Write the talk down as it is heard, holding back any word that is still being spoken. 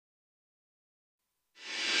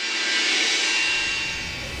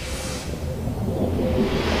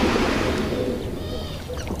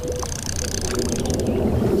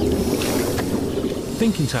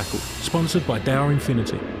Thinking Tackle, sponsored by Dower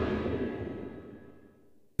Infinity.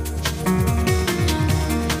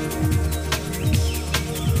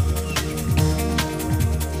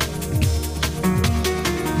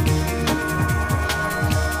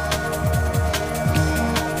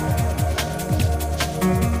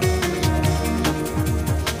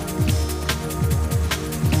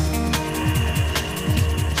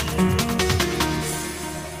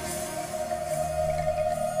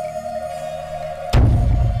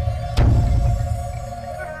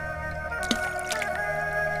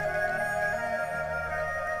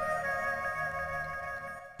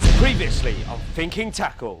 Previously on Thinking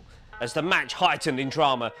Tackle, as the match heightened in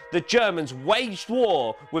drama, the Germans waged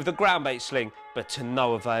war with the groundbait sling, but to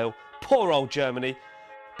no avail. Poor old Germany.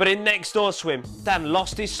 But in next door swim, Dan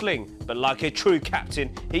lost his sling, but like a true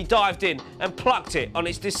captain, he dived in and plucked it on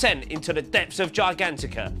its descent into the depths of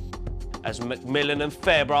Gigantica. As Macmillan and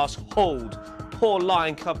Fairbrass hauled, poor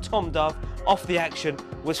lion cub Tom Dove off the action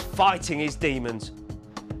was fighting his demons.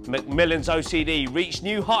 Macmillan's OCD reached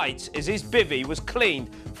new heights as his bivvy was cleaned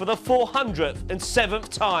for the 407th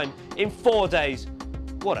time in 4 days.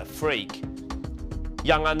 What a freak.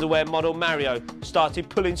 Young underwear model Mario started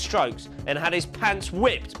pulling strokes and had his pants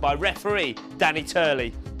whipped by referee Danny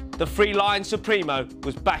Turley. The Free Lion Supremo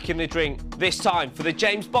was back in the drink, this time for the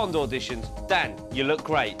James Bond auditions. Dan, you look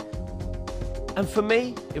great. And for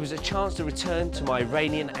me, it was a chance to return to my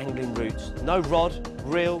Iranian angling roots. No rod,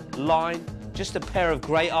 reel, line, just a pair of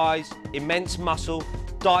great eyes, immense muscle,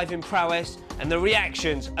 diving prowess, and the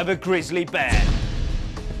reactions of a grizzly bear.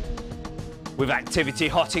 With activity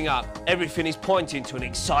hotting up, everything is pointing to an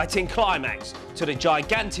exciting climax to the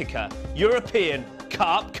Gigantica European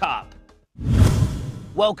Carp Cup.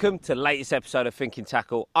 Welcome to the latest episode of Thinking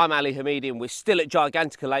Tackle. I'm Ali Hamidi and we're still at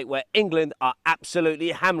Gigantica Lake where England are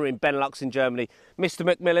absolutely hammering Benelux and Germany. Mr.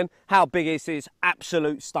 Macmillan, how big is this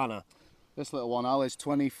absolute stunner? This little one, Al, is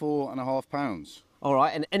 24.5 pounds. All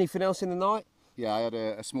right, and anything else in the night? Yeah, I had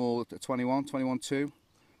a small 21.2.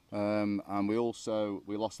 And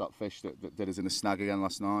we lost that fish that did us in a snag again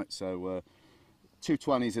last night. So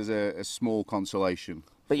 220s is a small consolation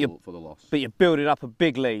for the loss. But you're building up a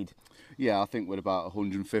big lead. Yeah, I think we're about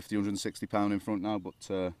 150, 160 pound in front now,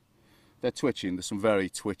 but they're twitching. There's some very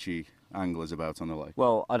twitchy anglers about on the lake.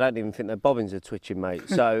 Well, I don't even think their bobbins are twitching, mate.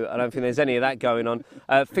 So I don't think there's any of that going on.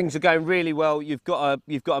 Things are going really well. You've got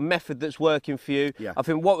a method that's working for you. Yeah. I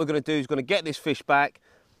think what we're going to do is going to get this fish back.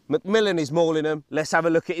 Macmillan is mauling them. Let's have a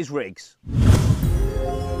look at his rigs.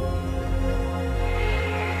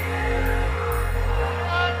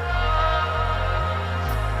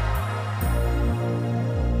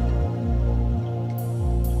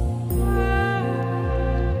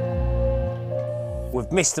 With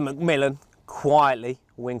Mr. Macmillan quietly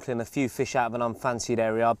winkling a few fish out of an unfancied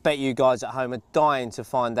area. I bet you guys at home are dying to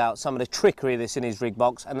find out some of the trickery that's in his rig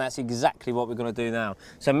box, and that's exactly what we're going to do now.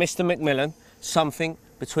 So, Mr. Macmillan, something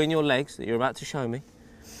between your legs that you're about to show me.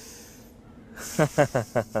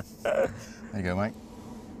 There you go, mate.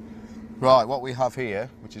 Right, what we have here,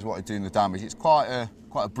 which is what is doing the damage, it's quite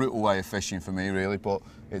a brutal way of fishing for me, really, but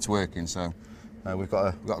it's working. So we've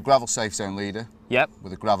got a gravel safe zone leader. Yep.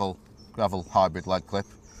 With a gravel hybrid lead clip.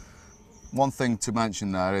 One thing to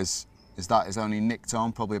mention there is that is only nicked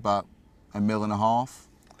on probably about 1.5 mils.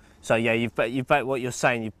 So yeah, you've bet what you're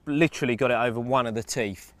saying. You've literally got it over one of the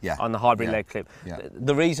teeth on the hybrid lead clip. Yeah.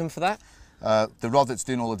 The reason for that? The rod that's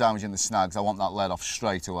doing all the damage in the snags, I want that lead off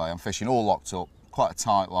straight away. I'm fishing all locked up, quite a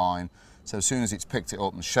tight line. So as soon as it's picked it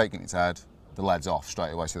up and shaking its head, the lead's off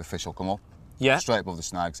straight away, so the fish will come up. Yeah. Straight above the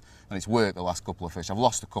snags, and it's worked the last couple of fish. I've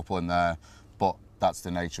lost a couple in there, but that's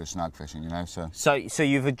the nature of snag fishing, you know. So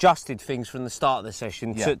you've adjusted things from the start of the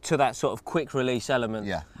session to that sort of quick release element.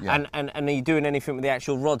 Yeah. And are you doing anything with the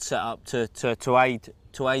actual rod setup to aid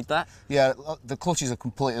that? Yeah, the clutches are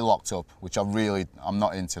completely locked up, which I'm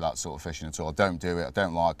not into that sort of fishing at all. I don't do it, I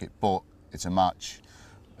don't like it, but it's a match,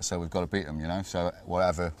 so we've got to beat them, you know. So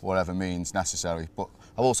whatever means necessary. But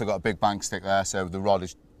I've also got a big bank stick there, so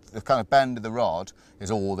the kind of bend of the rod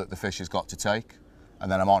is all that the fish has got to take.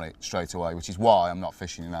 And then I'm on it straight away, which is why I'm not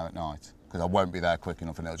fishing now at night, because I won't be there quick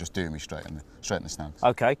enough and it'll just do me straight in the snags.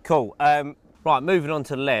 Okay, cool. Right, moving on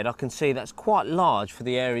to lead, I can see that's quite large for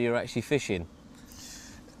the area you're actually fishing.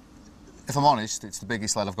 If I'm honest, it's the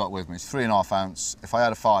biggest lead I've got with me. It's 3.5 ounce. If I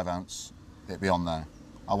had a 5 ounce, it'd be on there.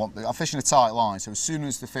 I'm fishing a tight line, so as soon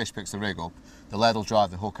as the fish picks the rig up, the lead will drive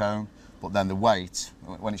the hook home, but then the weight,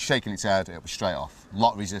 when it's shaking its head, it'll be straight off. A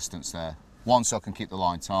lot of resistance there. One, so I can keep the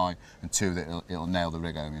line tight, and two, that it'll nail the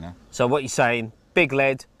rig home, you know. So what you're saying, big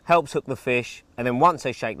lead, helps hook the fish, and then once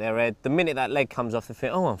they shake their head, the minute that leg comes off, they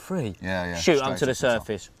think, oh, I'm free. Yeah. Shoot Straight onto the up the top.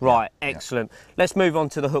 surface. Right, excellent. Let's move on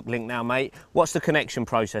to the hook link now, mate. What's the connection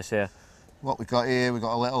process here? What we've got here, we've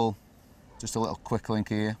got just a little quick link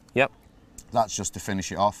here. Yep. That's just to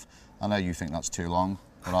finish it off. I know you think that's too long,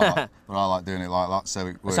 but I like doing it like that, so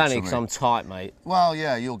it works. It's only because I'm tight, mate. Well,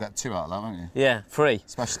 yeah, you'll get 2 out of that, won't you? Yeah, 3.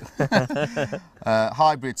 Especially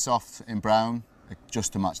hybrid soft in brown,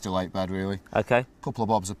 just to match the lake bed, really. Okay. Couple of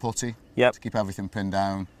bobs of putty Yep. to keep everything pinned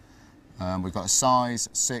down. We've got a size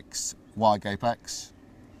 6 wide gape X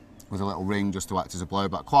with a little ring just to act as a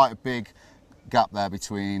blowback. Quite a big gap there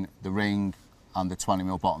between the ring and the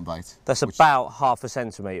 20mm bottom bait. That's about half a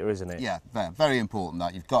centimetre, isn't it? Yeah, very important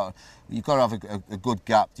that you've got to have a good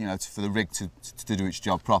gap, you know, for the rig to do its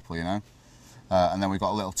job properly, you know. And then we've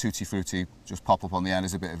got a little tutti frutti just pop up on the end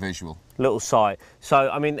as a bit of visual. Little sight. So,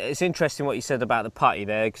 I mean, it's interesting what you said about the putty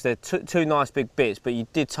there, because they're two nice big bits, but you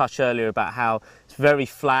did touch earlier about how it's very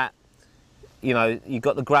flat. You know, you've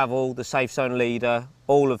got the gravel, the safe zone leader,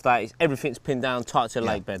 all of that. Everything's pinned down tight to the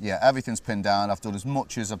lake bed. Yeah, everything's pinned down. I've done as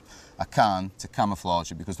much as I can to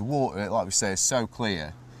camouflage it, because the water, like we say, is so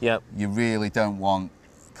clear. Yep. You really don't want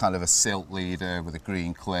kind of a silt leader with a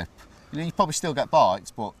green clip. You know, you probably still get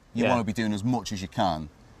bites, but you want to be doing as much as you can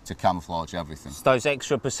to camouflage everything. It's those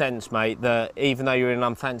extra percents, mate, that even though you're in an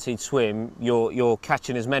unfancied swim, you're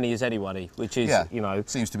catching as many as anybody, which is, you know,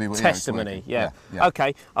 seems to be what, testimony. You know, yeah.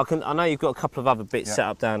 Okay, I know you've got a couple of other bits set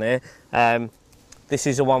up down here. This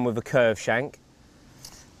is the one with a curved shank.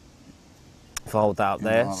 If I hold that up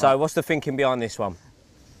there. Like that. What's the thinking behind this one?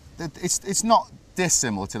 It's not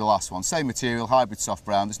dissimilar to the last one. Same material, hybrid soft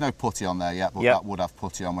brown. There's no putty on there yet, but that would have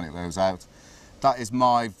putty on when it goes out. That is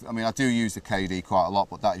I mean, I do use the KD quite a lot,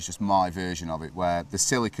 but that is just my version of it, where the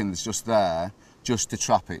silicone is just there just to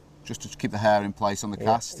trap it, just to keep the hair in place on the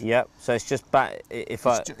cast. Yep. So it's just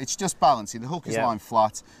it's just balancing. The hook is lying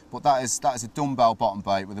flat, but that is a dumbbell bottom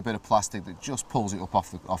bait with a bit of plastic that just pulls it up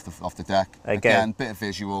off the deck. Again, bit of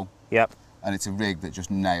visual. Yep. And it's a rig that just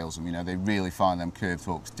nails them. You know, they really find them curved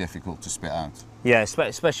hooks difficult to spit out. Yeah,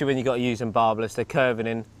 especially when you've got to use them barbless. They're curving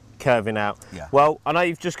in, curving out. Yeah. Well, I know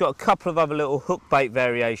you've just got a couple of other little hook bait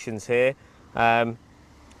variations here. Want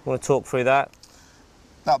to talk through that?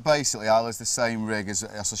 That basically, Al, is the same rig as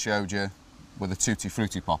I showed you with a tutti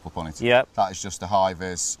frutti pop-up on it. Yep. That is just a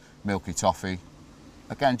high-vis milky toffee.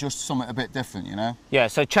 Again, just something a bit different, you know? Yeah,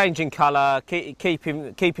 so changing colour,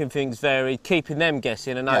 keeping things varied, keeping them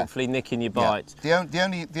guessing and hopefully nicking your bites. Yeah.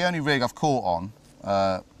 The only rig I've caught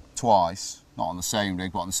on twice, not on the same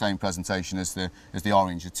rig, but on the same presentation as the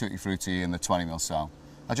orange, the tutti frutti and the 20mm cell.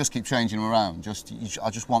 I just keep changing them around. I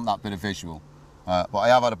just want that bit of visual. But I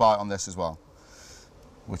have had a bite on this as well,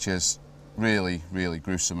 which is really, really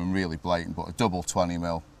gruesome and really blatant, but a double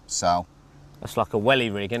 20mm cell. That's like a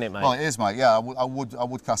welly rig, isn't it, mate? Well, it is, mate. Yeah, I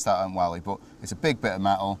would cast that on welly, but it's a big bit of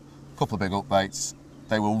metal, a couple of big up baits.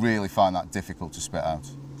 They will really find that difficult to spit out.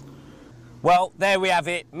 Well, there we have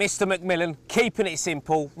it. Mr. McMillan, keeping it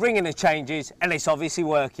simple, ringing the changes, and it's obviously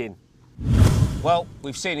working. Well,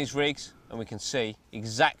 we've seen his rigs, and we can see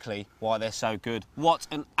exactly why they're so good. What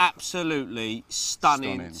an absolutely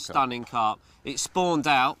stunning carp. It spawned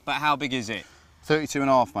out, but how big is it?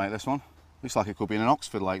 32.5, mate, this one. Looks like it could be in an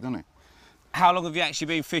Oxford lake, doesn't it? How long have you actually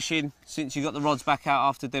been fishing since you got the rods back out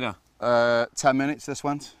after dinner? 10 minutes this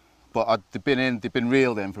went, but they've been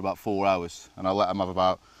reeled in for about 4 hours, and I let them have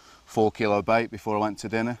about 4 kilo bait before I went to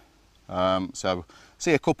dinner. So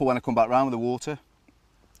see a couple when I come back round with the water.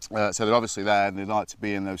 So they're obviously there and they like to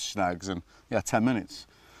be in those snags, and yeah, 10 minutes.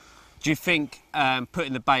 Do you think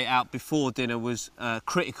putting the bait out before dinner was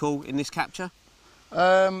critical in this capture?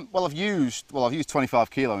 Well, I've used 25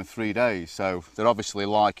 kilo in 3 days, so they're obviously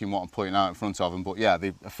liking what I'm putting out in front of them. But yeah,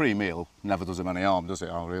 a free meal never does them any harm, does it,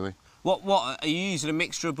 Al, really? What are you using, a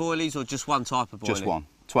mixture of boilies or just one type of boilie? Just one,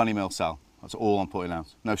 20mm cell. That's all I'm putting out.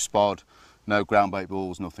 No spod, no ground bait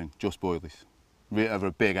balls, nothing. Just boilies. Over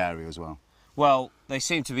a big area as well. Well, they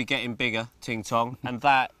seem to be getting bigger, Ting Tong, and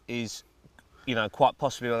that is, you know, quite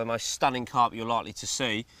possibly one of the most stunning carp you're likely to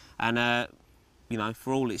see. And you know,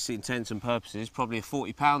 for all its intents and purposes, probably a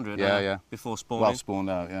 40-pounder before spawning. Well spawned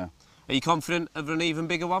out, yeah. Are you confident of an even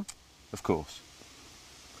bigger one? Of course.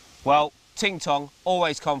 Well, Ting Tong,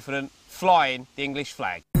 always confident, flying the English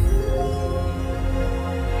flag.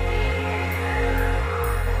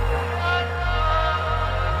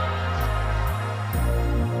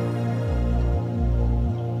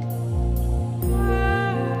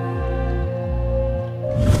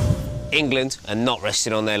 England are not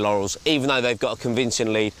resting on their laurels. Even though they've got a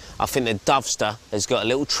convincing lead, I think the Dovester has got a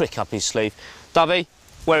little trick up his sleeve. Dovey,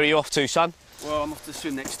 where are you off to, son? Well, I'm off to the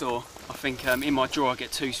swim next door. I think in my draw I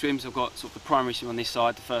get 2 swims. I've got sort of the primary swim on this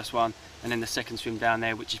side, the first one, and then the second swim down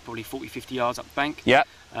there, which is probably 40-50 yards up the bank. Yep.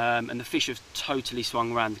 And the fish have totally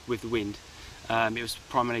swung around with the wind. It was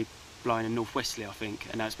primarily blowing in northwesterly, I think,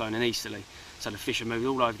 and now it's blowing in easterly. So the fish have moved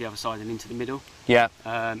all over the other side and into the middle. Yeah.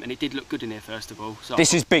 And it did look good in there, first of all. So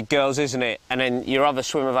This is big girls, isn't it? And then your other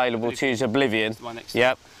swim available to you is Oblivion. The one next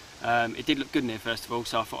Yep. It did look good in there, first of all,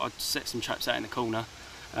 so I thought I'd set some traps out in the corner.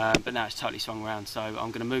 But now it's totally swung around, so I'm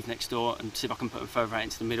going to move next door and see if I can put them further out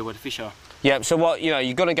into the middle where the fish are. Yep, so what, you know,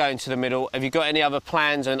 you're going to go into the middle. Have you got any other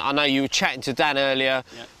plans? And I know you were chatting to Dan earlier,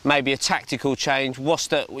 Yep. maybe a tactical change. What's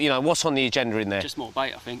what's on the agenda in there? Just more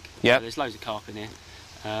bait, I think. Yep. So there's loads of carp in here.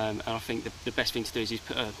 And I think the best thing to do is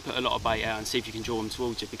put a lot of bait out and see if you can draw them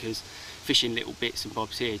towards you, because fishing little bits and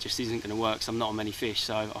bobs here just isn't going to work, so I'm not on many fish,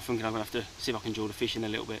 so I think I'm going to have to see if I can draw the fish in a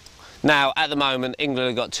little bit. Now, at the moment, England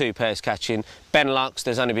have got 2 pairs catching. Benelux,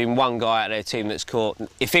 there's only been 1 guy out of their team that's caught.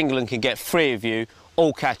 If England can get 3 of you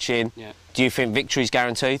all catching, Yeah. do you think victory's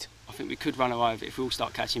guaranteed? I think we could run away with it if we all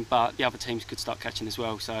start catching, but the other teams could start catching as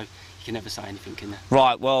well, so you can never say anything, can there?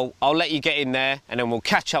 Right, well, I'll let you get in there and then we'll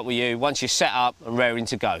catch up with you once you're set up and raring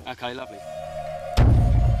to go. Okay, lovely.